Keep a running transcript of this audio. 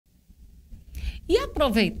E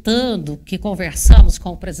aproveitando que conversamos com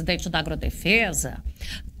o presidente da Agrodefesa,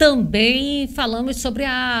 também falamos sobre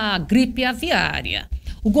a gripe aviária.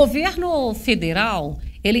 O governo federal,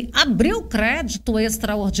 ele abriu crédito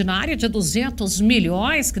extraordinário de 200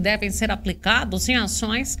 milhões que devem ser aplicados em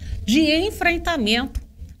ações de enfrentamento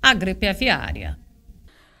à gripe aviária.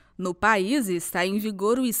 No país está em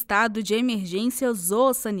vigor o estado de emergência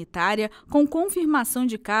zoossanitária, com confirmação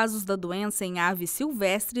de casos da doença em aves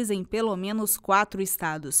silvestres em pelo menos 4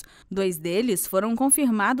 estados. 2 deles foram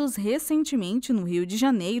confirmados recentemente no Rio de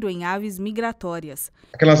Janeiro, em aves migratórias.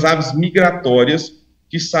 Aquelas aves migratórias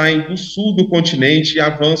que saem do sul do continente e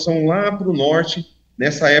avançam lá para o norte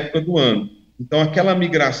nessa época do ano. Então, aquela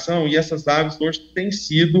migração e essas aves hoje têm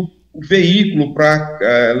sido o veículo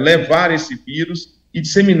para levar esse vírus e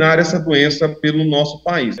disseminar essa doença pelo nosso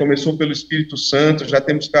país. Começou pelo Espírito Santo, já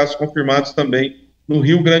temos casos confirmados também no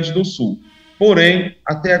Rio Grande do Sul. Porém,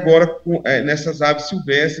 até agora, nessas aves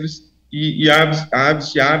silvestres e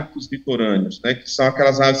aves de hábitos litorâneos, né, que são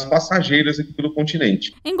aquelas aves passageiras aqui pelo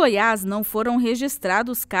continente. Em Goiás, não foram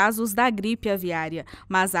registrados casos da gripe aviária,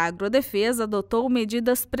 mas a Agrodefesa adotou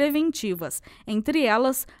medidas preventivas, entre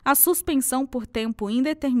elas a suspensão por tempo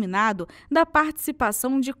indeterminado da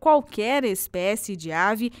participação de qualquer espécie de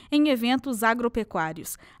ave em eventos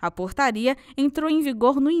agropecuários. A portaria entrou em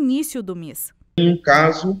vigor no início do mês. Em um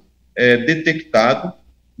caso detectado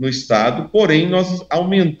no estado, porém nós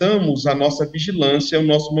aumentamos a nossa vigilância, o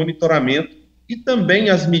nosso monitoramento e também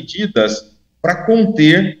as medidas para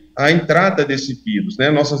conter a entrada desse vírus, né?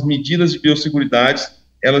 Nossas medidas de biosseguridade,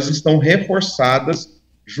 elas estão reforçadas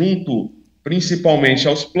junto principalmente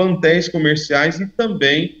aos plantéis comerciais e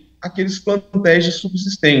também aqueles plantéis de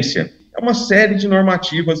subsistência. É uma série de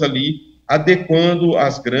normativas ali, adequando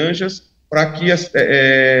as granjas para que,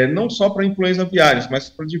 não só para influenza aviárias, mas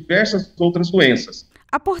para diversas outras doenças.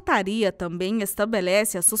 A portaria também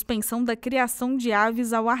estabelece a suspensão da criação de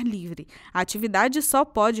aves ao ar livre. A atividade só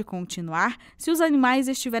pode continuar se os animais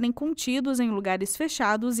estiverem contidos em lugares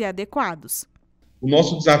fechados e adequados. O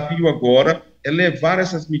nosso desafio agora é levar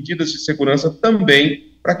essas medidas de segurança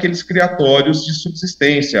também para aqueles criatórios de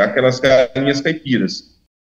subsistência, aquelas galinhas caipiras.